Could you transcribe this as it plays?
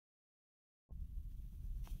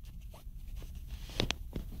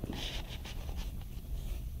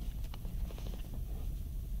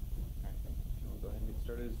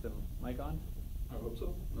hope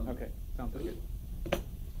so. No. Okay, sounds good.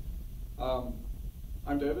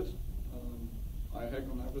 I'm David. I hack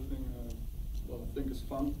on everything what I think is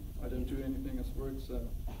fun. I don't do anything as work. So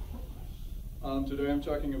today I'm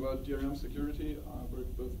talking about DRM security. I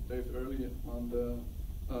worked with Dave early on the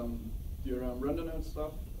DRM render node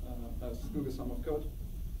stuff as Google Sum of Code.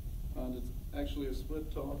 And it's actually a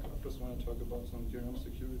split talk. I first want to talk about some DRM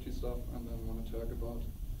security stuff, and then want to talk about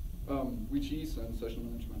VGs and session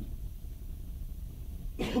management.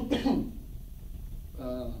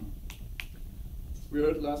 We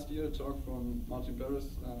heard last year a talk from Martin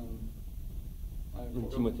Paris and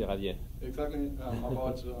Timothy Radier. Exactly,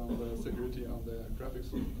 about the security on the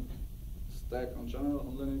graphics stack on general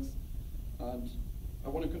on Linux. And I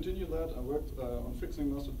want to continue that. I worked on fixing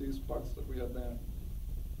most of these bugs that we had there.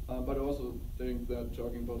 But I also think that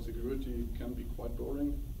talking about security can be quite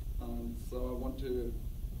boring. So I want to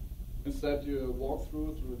instead do a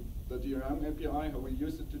walkthrough through the DRM API, how we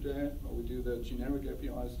use it today, how we do the generic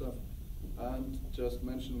API stuff, and just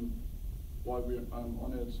mention why we're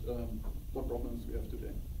on it, what problems we have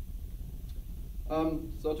today.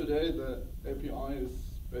 So today the API is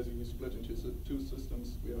basically split into two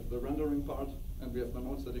systems. We have the rendering part and we have the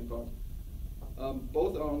mode setting part.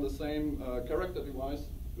 Both are on the same character device,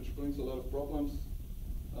 which brings a lot of problems.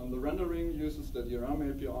 The rendering uses the DRM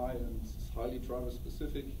API and is highly driver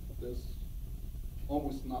specific. There's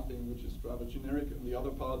almost nothing which is driver generic. And the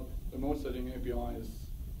other part, the mode setting API is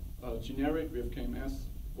generic. We have KMS.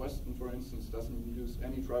 Western, for instance, doesn't use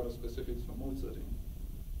any driver specifics for mode setting.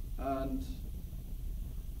 And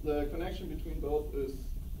the connection between both is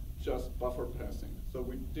just buffer passing. So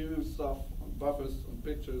we do stuff on buffers, on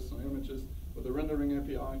pictures, on images with the rendering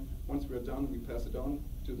API. Once we are done, we pass it on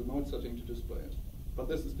to the mode setting to display it. But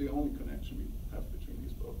this is the only connection we have between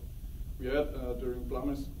these both. We had, during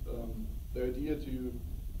Plumbers, the idea to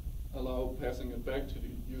allow passing it back to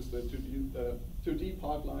use the 2D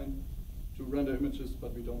pipeline to render images,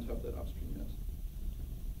 but we don't have that upstream yet.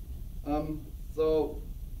 So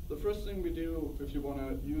the first thing we do if you want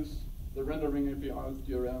to use the rendering API with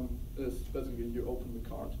DRM is basically you open the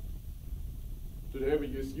card. Today we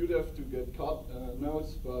use UDEF to get card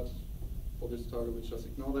nodes, but for this talk we'll just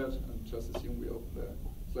ignore that and just assume we open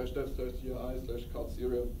the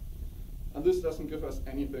 /dev/GRI/card0. And this doesn't give us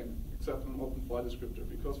anything except an open file descriptor,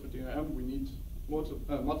 because for DRM we need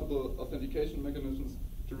multiple authentication mechanisms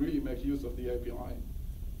to really make use of the API.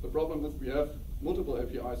 The problem is we have multiple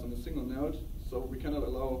APIs on a single node, so we cannot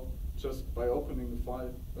allow just by opening the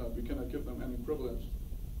file, we cannot give them any privilege.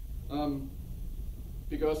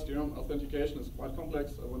 Because DRM authentication is quite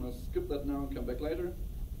complex, I want to skip that now and come back later,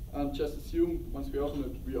 and just assume once we open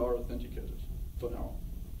it, we are authenticated for now.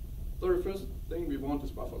 So the first thing we want is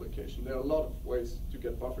buffer allocation. There are a lot of ways to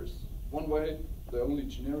get buffers. One way, the only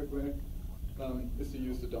generic way, is to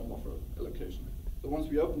use the dump buffer allocation. So once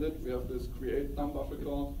we opened it, we have this create dump buffer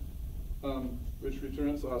call, which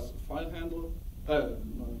returns us a file handle, a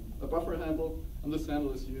buffer handle, and this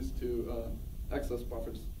handle is used to access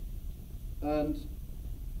buffers. And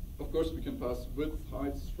of course, we can pass width,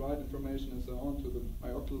 height, stride information, and so on to the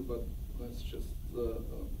IOCL, but that's just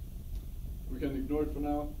we can ignore it for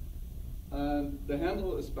now. And the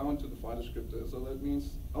handle is bound to the file descriptor, so that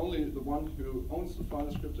means only the one who owns the file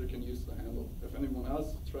descriptor can use the handle. If anyone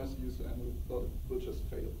else tries to use the handle, well, it will just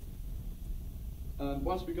fail. And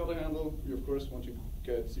once we got a handle, we of course want to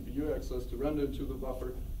get CPU access to render to the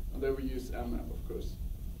buffer, and there we use mmap, of course.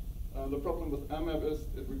 The problem with mmap is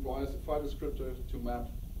it requires a file descriptor to map.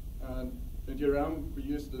 And in DRM, we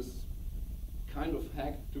use this kind of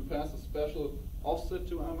hack to pass a special offset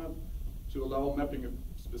to mmap to allow mapping a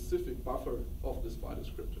specific buffer of this file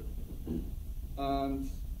descriptor. And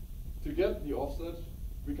to get the offset,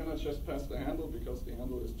 we cannot just pass the handle because the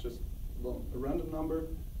handle is just a random number,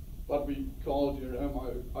 but we call DRM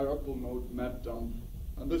IOCL mode map dump.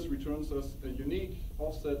 And this returns us a unique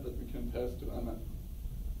offset that we can pass to mmap.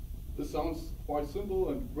 This sounds quite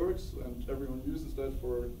simple and works, and everyone uses that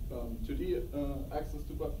for 2D access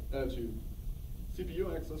to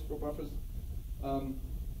CPU access for buffers.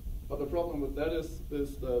 But the problem with that is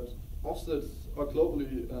that offsets are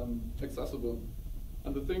globally accessible.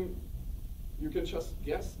 And the thing, you can just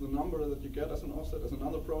guess the number that you get as an offset as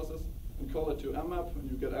another process and call it to mmap, and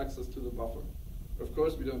you get access to the buffer. Of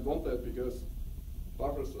course, we don't want that because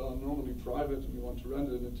buffers are normally private and we want to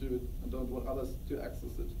render into it and don't want others to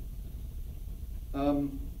access it.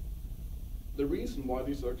 The reason why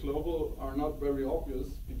these are global are not very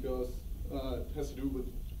obvious because it has to do with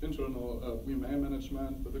internal VMA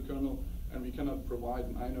management with the kernel, and we cannot provide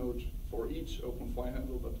an inode for each open file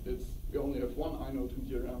handle, but we only have one inode in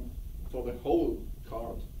DRM for the whole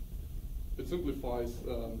card. it simplifies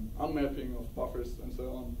unmapping of buffers and so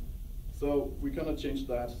on. So we cannot change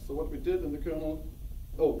that. So what we did in the kernel,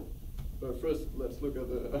 first let's look at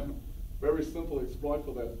a very simple exploit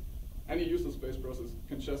for that. Any user space process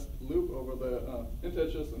can just loop over the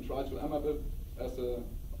integers and try to mmap it as an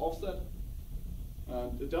offset.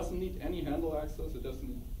 And it doesn't need any handle access, it doesn't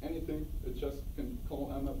need anything. It just can call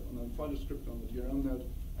mmap on a file descriptor on the DRM node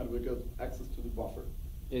and we get access to the buffer.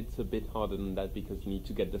 It's a bit harder than that because you need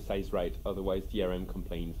to get the size right, otherwise DRM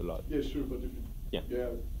complains a lot. Yeah, sure, but if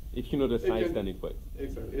you, if you know the size, then it works.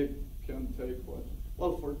 Exactly, it can take what?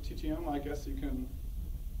 Well, for TTM, I guess you can,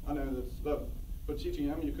 I know that's, for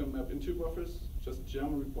TTM you can map into buffers, just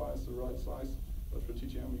gem requires the right size, but for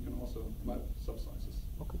TTM you can also map subsizes.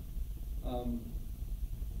 Okay.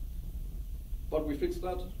 But we fixed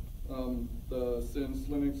that. Since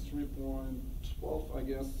Linux 3.12, I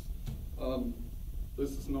guess,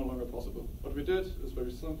 this is no longer possible. What we did is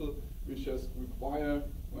very simple. We just require,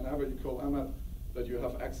 whenever you call mmap, that you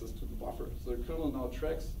have access to the buffer. So the kernel now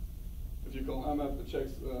tracks. If you call mmap, it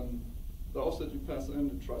checks the offset you pass in.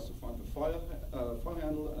 It tries to find the file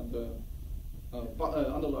handle and the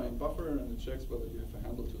underlying buffer, and it checks whether you have a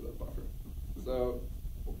handle to that buffer. So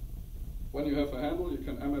when you have a handle, you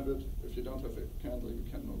can mmap it. If you don't have a handle, you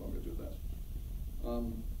can no longer do that.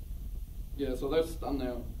 So that's done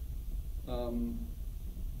now.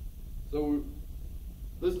 So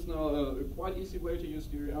this is now a quite easy way to use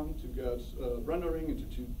DRM to get rendering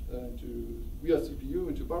into via CPU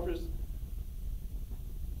into buffers.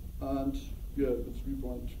 And with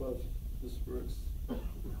 3.12 this works.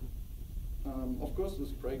 Of course,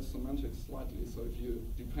 this breaks semantics slightly. So if you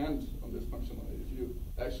depend on this functionality, if you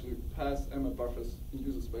actually pass mmap buffers in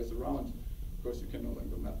user space around, of course you can no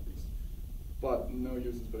longer map these. But no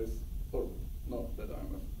user space, or not that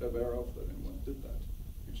I'm aware of that anyone did that.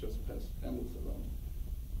 You just pass handles around.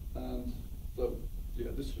 And so,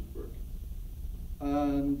 this should work.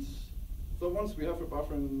 And so once we have a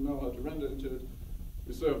buffer and know how to render into it,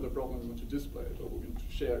 we solve the problem we want to display it or we want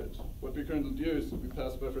to share it. What we currently do is we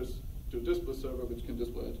pass buffers to a display server which can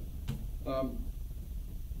display it.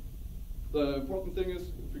 The important thing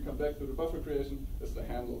is, if we come back to the buffer creation, is the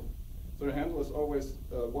handle. So the handle is always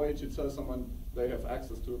a way to tell someone they have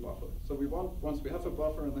access to a buffer. So we want, once we have a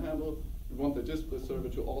buffer and the handle, we want the display server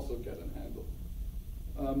to also get a handle.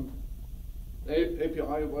 API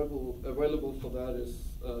available for that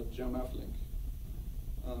is gemmaflink.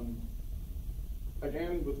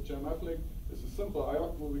 Again, with gemmaflink, it's a simple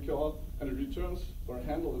IOC what we call, and it returns, for a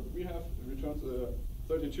handle that we have, it returns a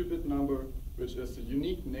 32-bit number, which is a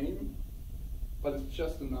unique name, but it's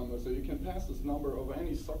just a number. So you can pass this number over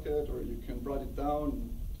any socket, or you can write it down, and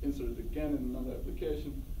insert it again in another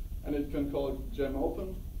application, and it can call it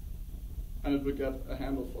gemopen, and it will get a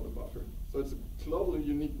handle for the buffer. So it's a globally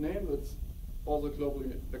unique name that's also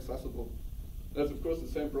globally accessible. That's of course the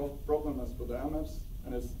same problem as for the mmaps,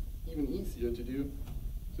 and it's even easier to do.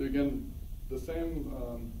 So again, the same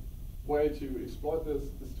way to exploit this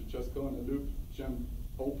is to just go in a loop gem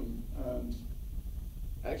open, and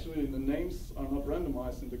actually the names are not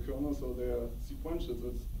randomized in the kernel, so they are sequential, so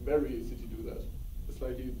it's very easy to do that. It's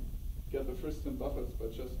like you get the first 10 buffers by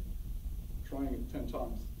just trying it 10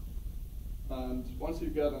 times. And once you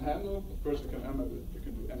get a handle, of course you can mmap it, you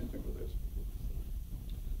can do anything with it.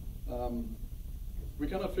 We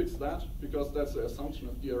cannot fix that because that's the assumption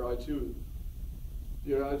of DRI2.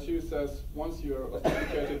 DRI2 says once you're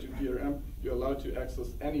authenticated to DRM, you're allowed to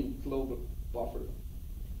access any global buffer.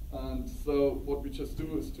 And so what we just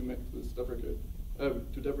do is to make this deprecate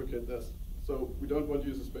this. So we don't want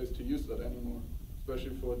user space to use that anymore,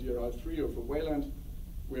 especially for DRI3 or for Wayland.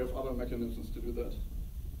 We have other mechanisms to do that.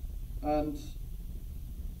 And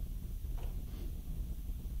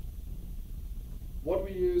what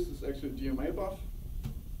we use is actually DMA buff.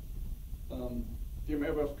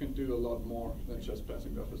 DMA buff can do a lot more than just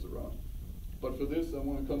passing buffers around. But for this, I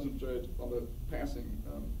want to concentrate on the passing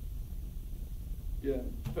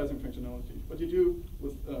functionality. What you do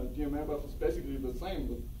with DMA buff is basically the same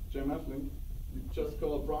with gemmaflink. You just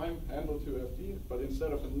call prime handle to FD, but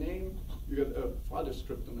instead of a name, you get a file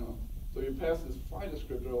descriptor now. So you pass this file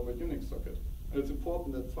descriptor over a Unix socket. And it's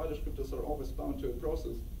important that file descriptors are always bound to a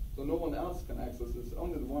process, so no one else can access it. It's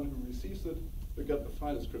only the one who receives it will get the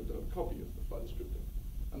file descriptor, a copy of the file descriptor.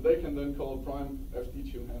 And they can then call prime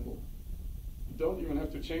FD2 handle. You don't even have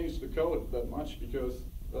to change the code that much because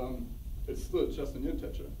it's still just an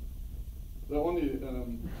integer. The only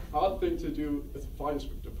hard thing to do is file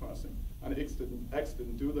descriptor parsing. And X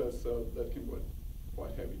didn't do that, so that can be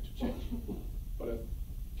quite heavy to change. But I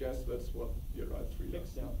guess that's what DRI3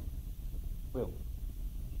 does now. Well.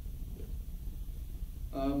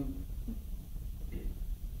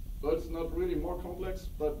 So it's not really more complex,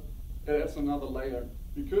 but it adds another layer.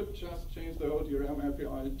 We could just change the whole DRM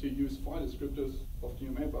API to use file descriptors of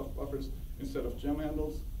DMA buffers instead of gem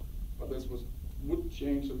handles, but this would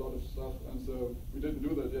change a lot of stuff, and so we didn't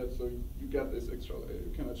do that yet, so you get this extra layer.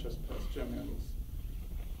 You cannot just pass gem handles.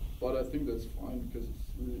 But I think that's fine because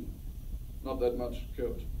it's really not that much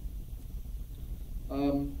code.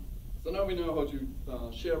 So now we know how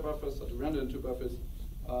to share buffers, how to render into buffers,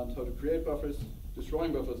 and how to create buffers.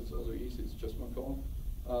 Destroying buffers is also easy, it's just one call.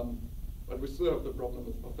 But we still have the problem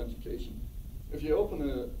with authentication. If you open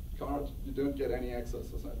a card, you don't get any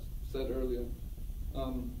access, as I said earlier.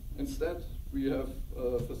 Instead, we have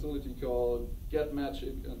a facility called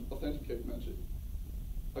getMagic and authenticateMagic.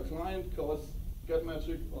 A client calls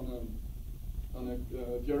getMagic on a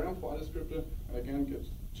DRM file descriptor, and again gets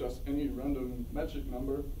just any random magic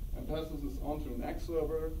number and passes this on to an X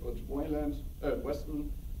server or to Wayland,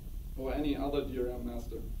 Western, or any other DRM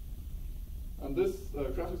master. And this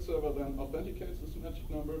graphics server then authenticates this magic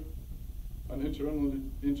number, and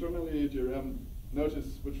internally DRM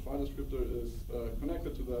notices which file descriptor is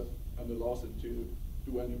connected to that and allows it to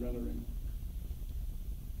do any rendering.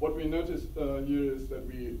 What we noticed here is that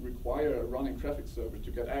we require a running graphics server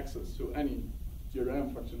to get access to any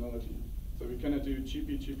DRM functionality. So we cannot do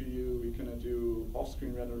GPU, we cannot do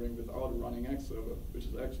off-screen rendering without a running X server, which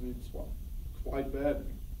is actually quite bad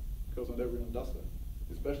because not everyone does that.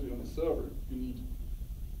 Especially on a server, you need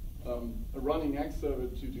a running X server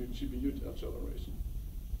to do GPU acceleration.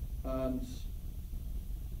 And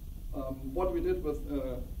what we did with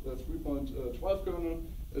the 3.12 kernel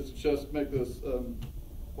is to just make this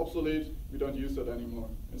obsolete. We don't use that anymore.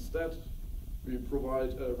 Instead, we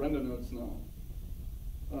provide render nodes now.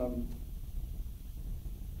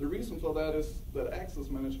 The reason for that is that access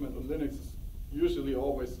management on Linux is usually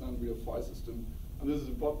always done via file system. And this is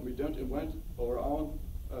important. We don't invent our own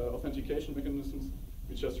authentication mechanisms.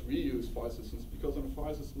 We just reuse file systems, because on a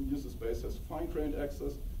file system, user space has fine-grained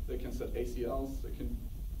access. They can set ACLs, they can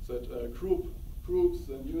set groups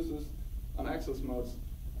and users and access modes.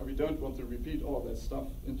 And we don't want to repeat all that stuff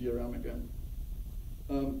in DRM again.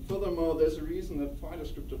 Furthermore, there's a reason that file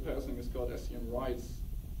descriptor passing is called SCM writes.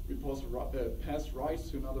 We pass writes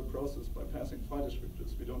to another process by passing file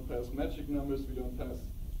descriptors. We don't pass magic numbers, we don't pass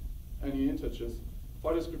any integers.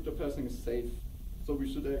 File descriptor passing is safe, so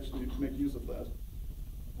we should actually make use of that.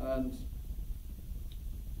 And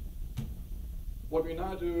what we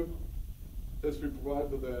now do is we provide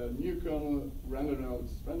with a new kernel render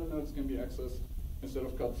nodes. Render nodes can be accessed, instead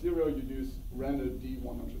of cut 0, you use render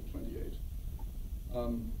D128.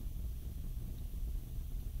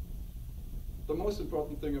 The most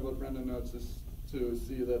important thing about render nodes is to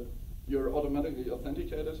see that you're automatically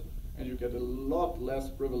authenticated and you get a lot less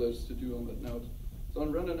privilege to do on that node. So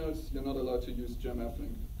on render nodes, you're not allowed to use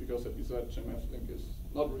gemflink, because as we said, gemflink is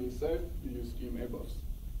not really safe. You use DMA buffs.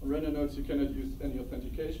 On render nodes, you cannot use any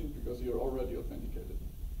authentication because you're already authenticated.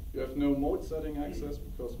 You have no mode setting access,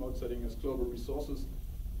 because mode setting has global resources,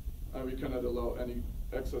 and we cannot allow any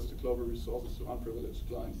access to global resources to unprivileged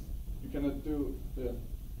clients. You cannot do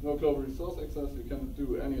no global resource access. You cannot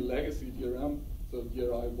do any legacy DRM, so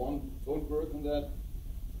DRI1 won't work on that,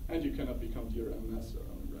 and you cannot become DRM master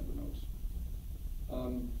on a render node.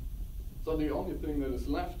 So the only thing that is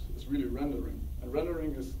left is really rendering, and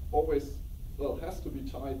rendering is always, well, has to be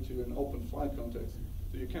tied to an open file context.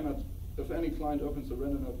 So you cannot, if any client opens a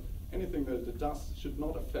render node, anything that it does should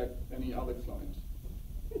not affect any other client.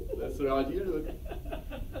 That's the idea.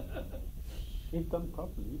 If done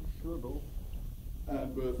properly, it's doable.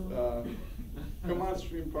 And with command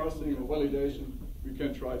stream parsing or validation, we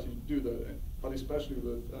can try to do that. But especially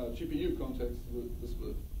with GPU context, this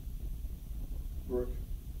will work.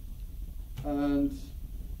 And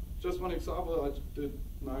just one example, I did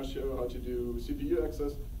now show how to do CPU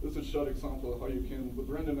access. This is a short example how you can, with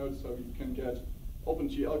render nodes, how you can get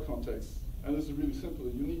OpenGL context. And this is really simple.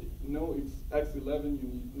 You need no X11, you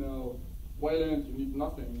need no Wayland, you need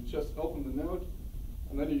nothing. You just open the node,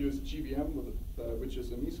 and then you use GVM, which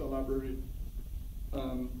is a MISA library,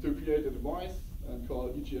 to create a device and call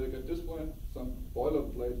EGL get display. Some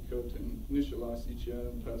boilerplate code can initialize EGL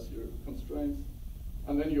and pass your constraints.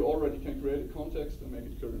 And then you already can create a context and make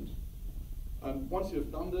it current. And once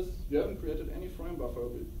you've done this, you haven't created any frame buffer,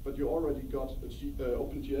 but you already got an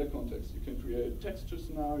OpenGL context. You can create textures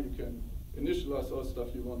now, you can initialize all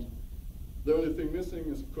stuff you want. The only thing missing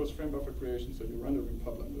is, of course, frame buffer creation, so your rendering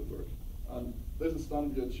pipeline will work. And this is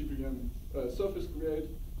done via GPM surface create.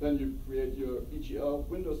 Then you create your EGL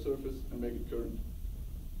window surface and make it current.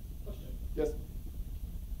 Question. Yes?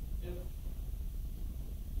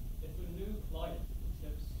 If a new client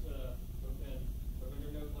accepts a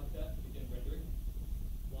render node like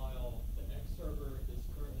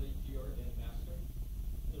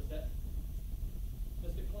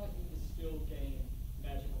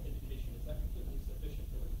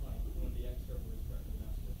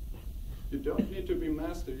don't need to be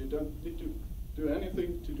master. You don't need to do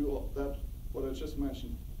anything to do all that, what I just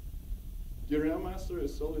mentioned. DRM master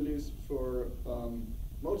is solely used for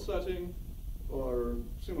mode setting or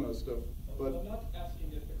similar stuff. But I'm not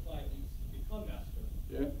asking if the client needs to become master.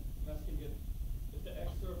 Yeah. I'm asking if the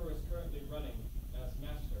X server is currently running as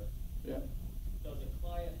master. Yeah. Does a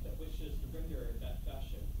client that wishes to render in that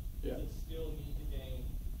fashion, Yeah. does it still need to gain?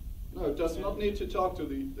 No, it does not need to talk to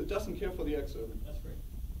it doesn't care for the X server. That's great.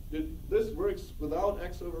 This works without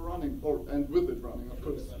X server running, and with it running, of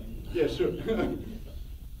course. Yeah, sure.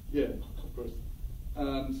 Yeah, of course.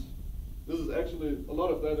 And this is actually, a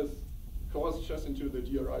lot of that is caused just into the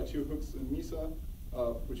DRI2 hooks in MISA,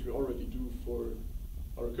 which we already do for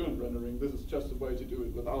our current rendering. This is just a way to do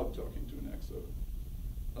it without talking to an X server.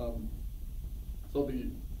 So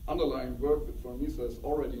the underlying work for MISA is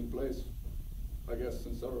already in place, I guess,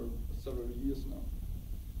 since several years now.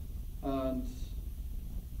 And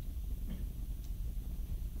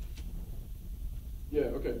yeah,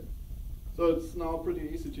 okay. So it's now pretty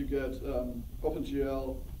easy to get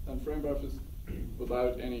OpenGL and frame buffers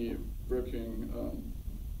without any working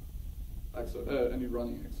any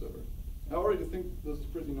running X server. I already think this is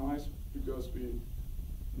pretty nice because we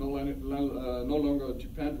no longer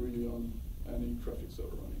depend really on any graphics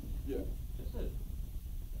server running. Yeah. Just a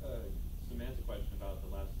semantic question about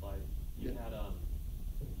the last slide. You Yeah. had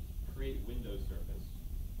create Windows surface.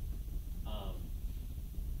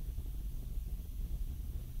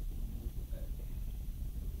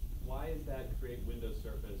 Why is that create Windows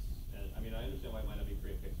surface? And I mean, I understand why it might not be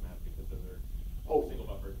create fixed map because those are single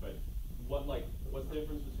buffers. But what's the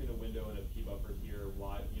difference between a window and a P buffer here?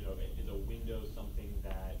 Why, is a window something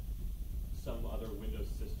that some other Windows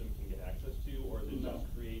system can get access to, or is it just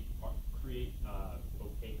create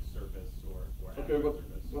opaque surface or okay,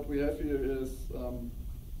 surface? what we have here is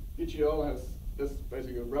EGL is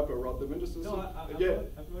basically a wrapper around the Windows system. No, I'm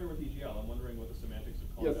familiar with EGL. I'm wondering what the semantics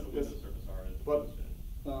of calling that a Windows surface are as opposed to.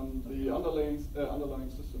 The underlying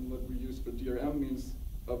system that we use for DRM means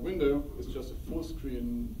a window is just a full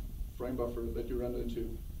screen frame buffer that you render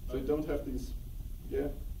into. So you don't have these, yeah.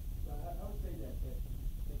 I would say that the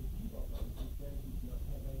P buffer is going to not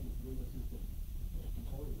have any Windows system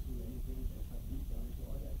component to anything that has deep down into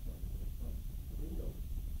all that stuff. But the window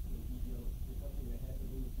is something that has a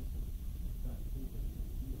Windows system. I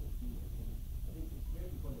think it's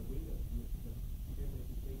great for the window because then they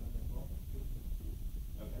can take on that buffer.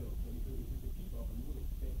 Okay. So if it's a P buffer, you would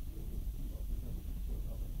expect the P buffer to have a picture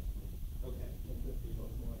of it. Okay. And the P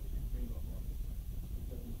buffer more like a frame buffer. It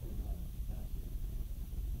doesn't say that.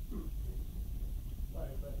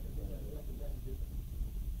 Right, but that's different.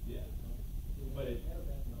 Yeah. But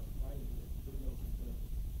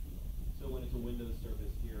so when it's a Windows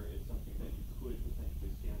service here, it's something that you could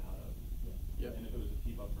potentially scan out of. Yeah. And if it was a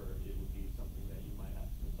P buffer, it would be something that you might have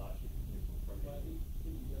to massage from But it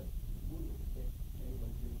just would expect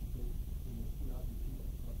anyone to pull out the P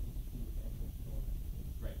buffer to access store.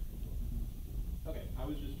 Right. Okay. I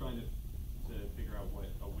was just trying to figure out what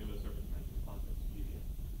a Windows service meant in the context of media.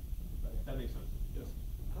 That makes sense. Yes.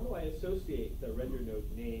 How do I associate the render node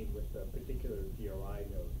name with a particular DRI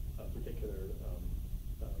node, a particular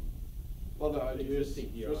Well, the idea is,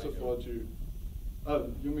 existing DRI first of node? all,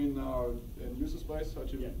 you mean now in user space, how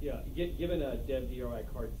to? Yeah. Given a dev DRI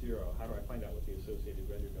card 0, how do I find out what the associated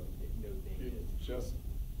render node name You is? just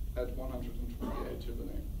add 128 to the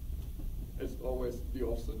name. It's always the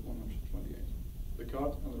offset 128. The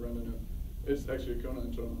card and the render node. It's actually kernel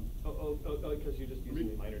internal. Oh, because you're just using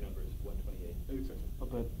the minor numbers, 128. Exactly. Oh,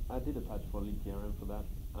 but I did a patch for lead DRM for that,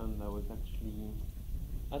 and I was actually,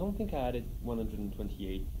 I don't think I added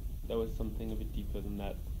 128. That was something a bit deeper than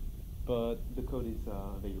that, but the code is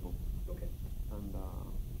available. Okay. And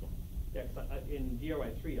yeah. Yeah, because in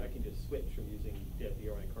DRI3, I can just switch from using dev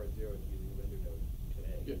DRI card 0 to using the render node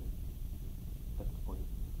today. Yeah. That's the point.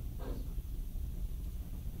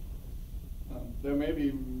 There may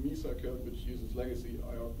be MISA code which uses legacy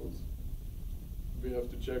IR codes. We have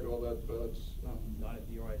to check all that, but Not at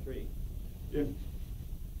DRI3. yeah,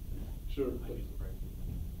 sure. I'd be surprised if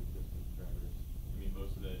existing drivers. I mean,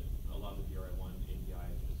 a lot of the DRI1 API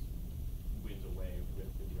just wins away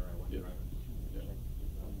with the DRI1 Yeah. drivers.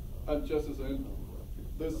 Yeah. And just as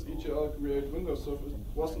this EGL create Windows surface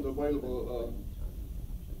wasn't available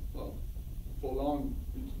for long.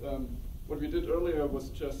 What we did earlier was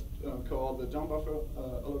just call the dump buffer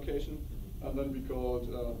allocation, and then we called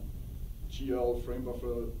GL frame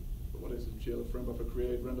buffer. What is it? GL frame buffer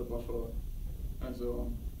create render buffer, and so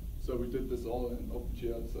on. So we did this all in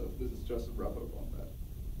OpenGL. So this is just a wrap up on that.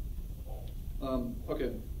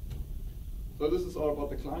 Okay. So this is all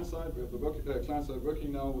about the client side. We have the client side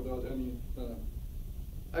working now without any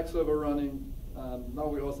X server running. And now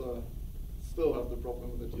we also still have the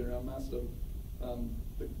problem with the DRM master.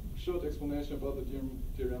 The short explanation about the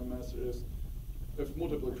DRM master is if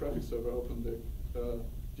multiple traffic servers open the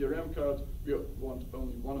DRM card, we want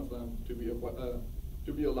only one of them to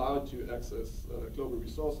be allowed to access global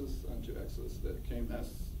resources and to access the KMS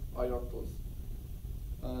ioctls.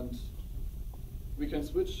 And we can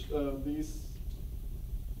switch these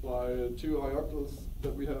by two ioctls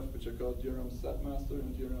that we have, which are called DRM set master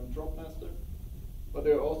and DRM drop master. But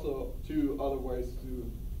there are also two other ways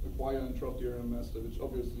to acquire and drop DRM master, which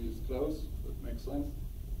obviously is close, that makes sense.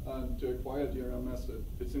 And to acquire DRM master,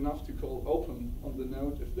 it's enough to call open on the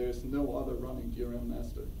node if there's no other running DRM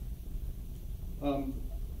master.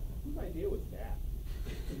 Whose idea was that?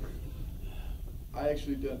 I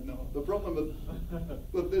actually don't know. The problem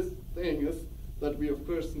with this thing is that we of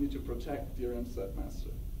course need to protect DRM set master.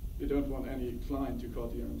 We don't want any client to call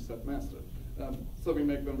DRM set master. So we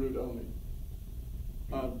make them root only.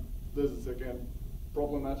 This is again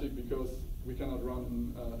problematic because we cannot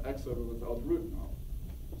run X server without root now.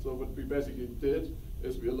 So what we basically did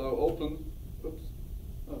is we allow open,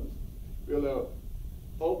 we allow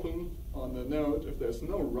open on the node if there's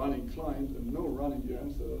no running client and no running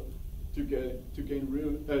DRM server to gain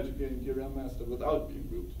DRM master without being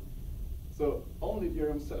root. So only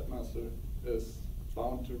DRM set master is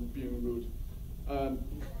bound to being root.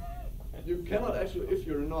 You cannot actually, if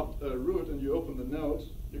you're not root and you open the node,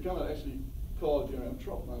 you cannot actually call DRM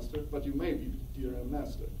drop master, but you may be DRM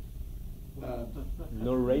master.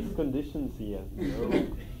 No race conditions here.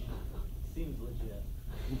 No. Seems legit.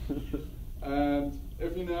 And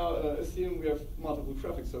if you now assume we have multiple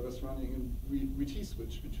traffic servers running and we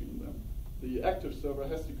T-switch between them, the active server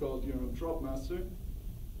has to call DRM drop master.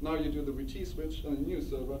 Now you do the T-switch and a new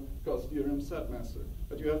server calls DRM set master.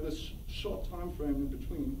 But you have this short time frame in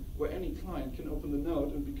between where any client can open the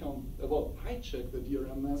node and become, hijack the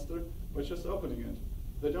DRM master by just opening it.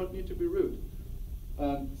 They don't need to be root.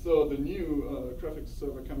 And so the new traffic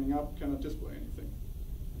server coming up cannot display anything.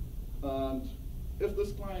 And if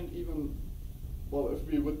this client even, if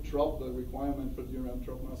we would drop the requirement for DRM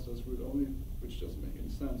drop master as root only, which doesn't make any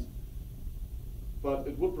sense, but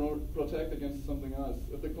it would protect against something else.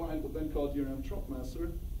 If the client would then call DRM drop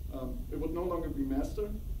master, it would no longer be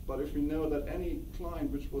master, but if we know that any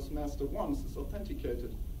client which was master once is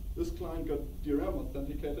authenticated, this client got DRM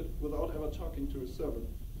authenticated without ever talking to a server.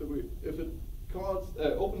 So if it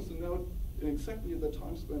opens the node in exactly the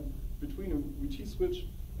time span between a T-switch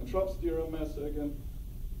and drops DRM master again,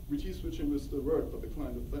 T-switching is the word, but the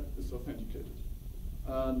client is authenticated.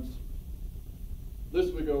 And this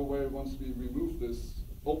will go away once we remove this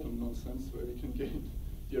open nonsense where we can gain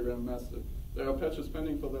DRM master. There are patches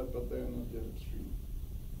pending for that, but they are not yet upstream.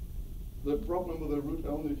 The problem with the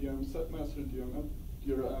root-only DRM set master and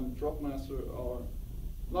DRM drop master are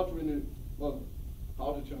not really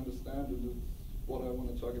harder to understand, and it's what I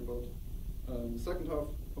want to talk about in the second half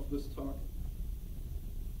of this talk.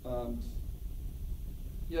 And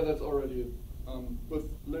yeah, that's already it. With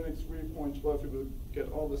Linux 3.12, we will get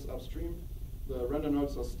all this upstream. The render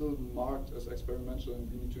nodes are still marked as experimental, and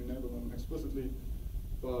we need to enable them explicitly.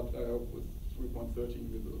 But I hope with 3.13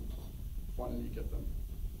 we will finally get them.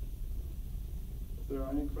 If there are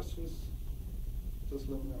any questions, just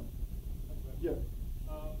let me know. Yeah.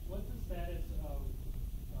 What's the status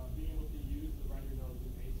of being able to use the render nodes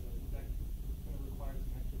in Mesa? Is that going to require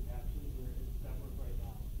some extra patches, or does that work right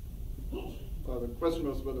now? The question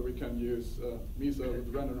was whether we can use Mesa with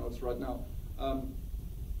render nodes right now.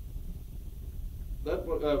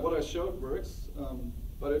 What I showed works,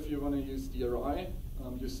 but if you want to use DRI,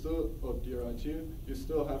 you still, or DRI2, you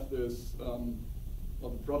still have this, the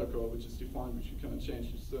protocol which is defined, which you cannot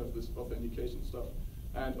change. You still have this authentication stuff.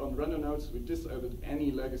 And on render nodes, we disabled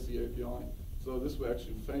any legacy API. So this will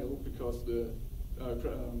actually fail because the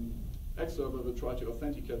X server will try to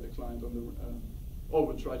authenticate the client on the, or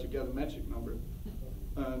will try to get a magic number.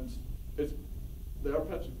 And there are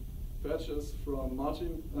patches from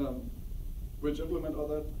Martin which implement all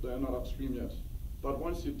that. They are not upstream yet. But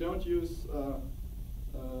once you don't use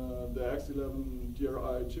the X11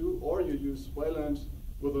 DRI2, or you use Wayland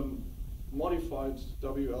with a modified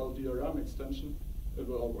WL DRM extension, it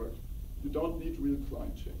will all work. You don't need real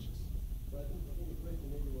client changes. So I think the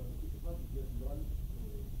question maybe was, if you possibly just run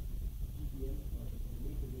GPM and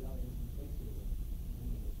make it without any sensitive.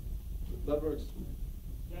 That works.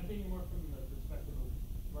 Yeah, I'm thinking more from the perspective of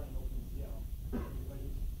running OpenGL.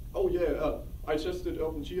 Oh yeah, I just did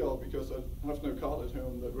OpenGL because I have no card at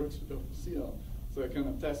home that works with OpenGL, so I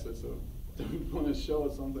cannot test it. So don't want to show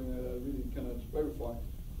something that I really cannot verify.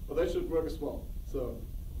 But they should work as well. So,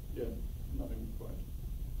 yeah, nothing required.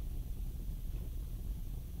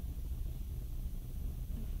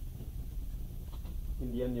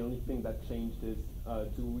 In the end, the only thing that changed is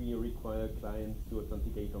do we require clients to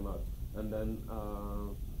authenticate or not? And then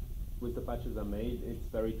with the patches I made, it's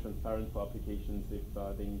very transparent for applications if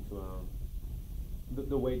they need to.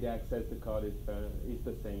 The way they access the card is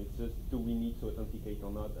the same. It's just do we need to authenticate or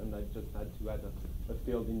not? And I just had to add a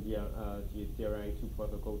field in the DRM2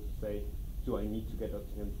 protocol to say, do I need to get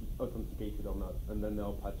authenticated or not? And then there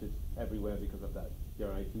are patches everywhere because of that.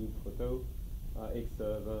 DRM2 proto, X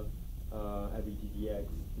server, every DDX,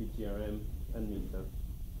 with DRM, and Meta.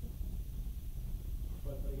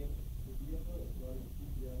 But again, if you have a running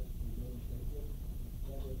PPI and you don't change it,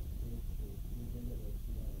 that is the vendor of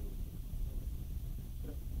CRA.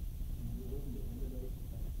 You open the vendor node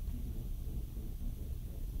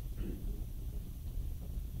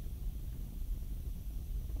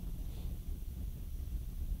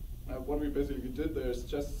and what we basically did there is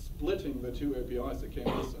just splitting the two APIs, the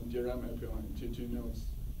KMS and DRM API, into two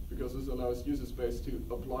nodes, because this allows user space to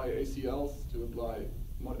apply ACLs, to apply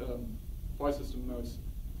file system nodes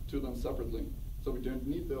to them separately. So we don't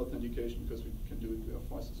need the authentication because we can do it via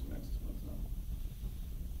file system access nodes now.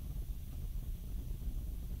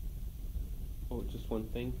 Oh, just one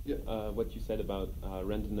thing. Yeah. What you said about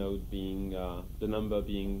render node being the number of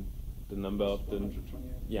the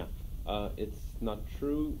 128. yeah. It's not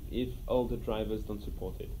true if all the drivers don't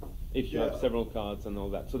support it. If you Yeah. have several cards and all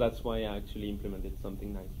that. So that's why I actually implemented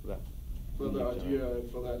something nice for that. So the idea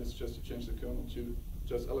for that is just to change the kernel to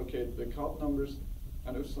just allocate the card numbers,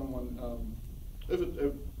 and if someone, if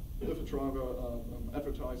a driver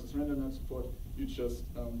advertises render node support, you just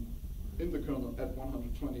in the kernel add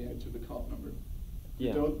 128 to the card number.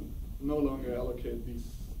 Yeah. You don't no longer allocate these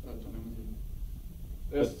dynamically.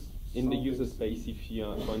 But in the user space, if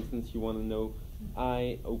you, for instance, you want to know,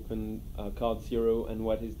 I open card 0 and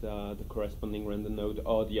what is the corresponding render node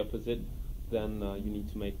or the opposite, then you need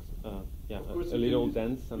to make a little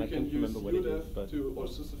dance, and I can't remember what it is. But to or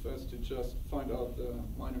sysfs to just find out the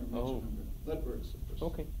minor major number. That works, of course.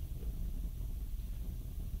 Okay.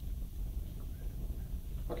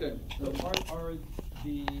 Okay. So are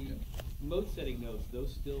the mode setting nodes,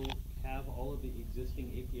 those still have all of the existing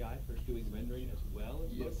API for doing rendering as well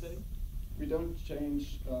as mode setting? We don't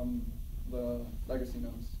change the legacy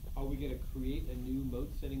nodes. Are we going to create a new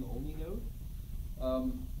mode setting only node?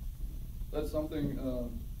 That's something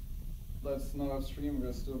that's not upstream.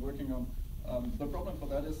 We're still working on. The problem for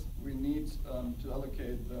that is we need to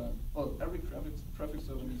allocate every traffic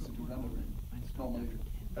server needs to do rendering normally.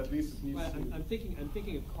 At least it needs Well, to. I'm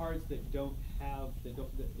thinking of cards that have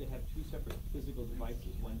two separate physical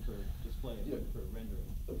devices, one for display and one for rendering.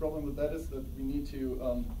 The problem with that is that we need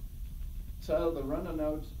to tell the render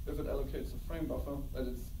node, if it allocates a frame buffer, that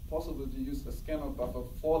it's possible to use a scanner buffer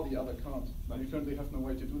for the other card. Right. We currently have no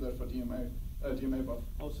way to do that for DMA buffer.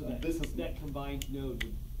 Also, that combined node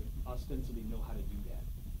would ostensibly know how to do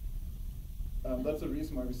that. That's the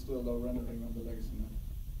reason why we still allow rendering on the legacy node.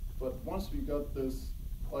 But once we got this,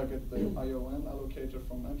 like at the ION allocator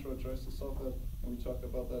from Android tries to solve that, and we talked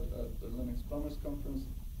about that at the Linux Plumbers Conference.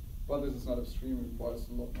 But this is not upstream, it requires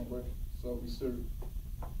a lot more work, so we still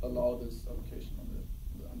allow this allocation on the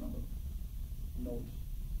another node.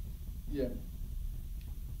 Yeah.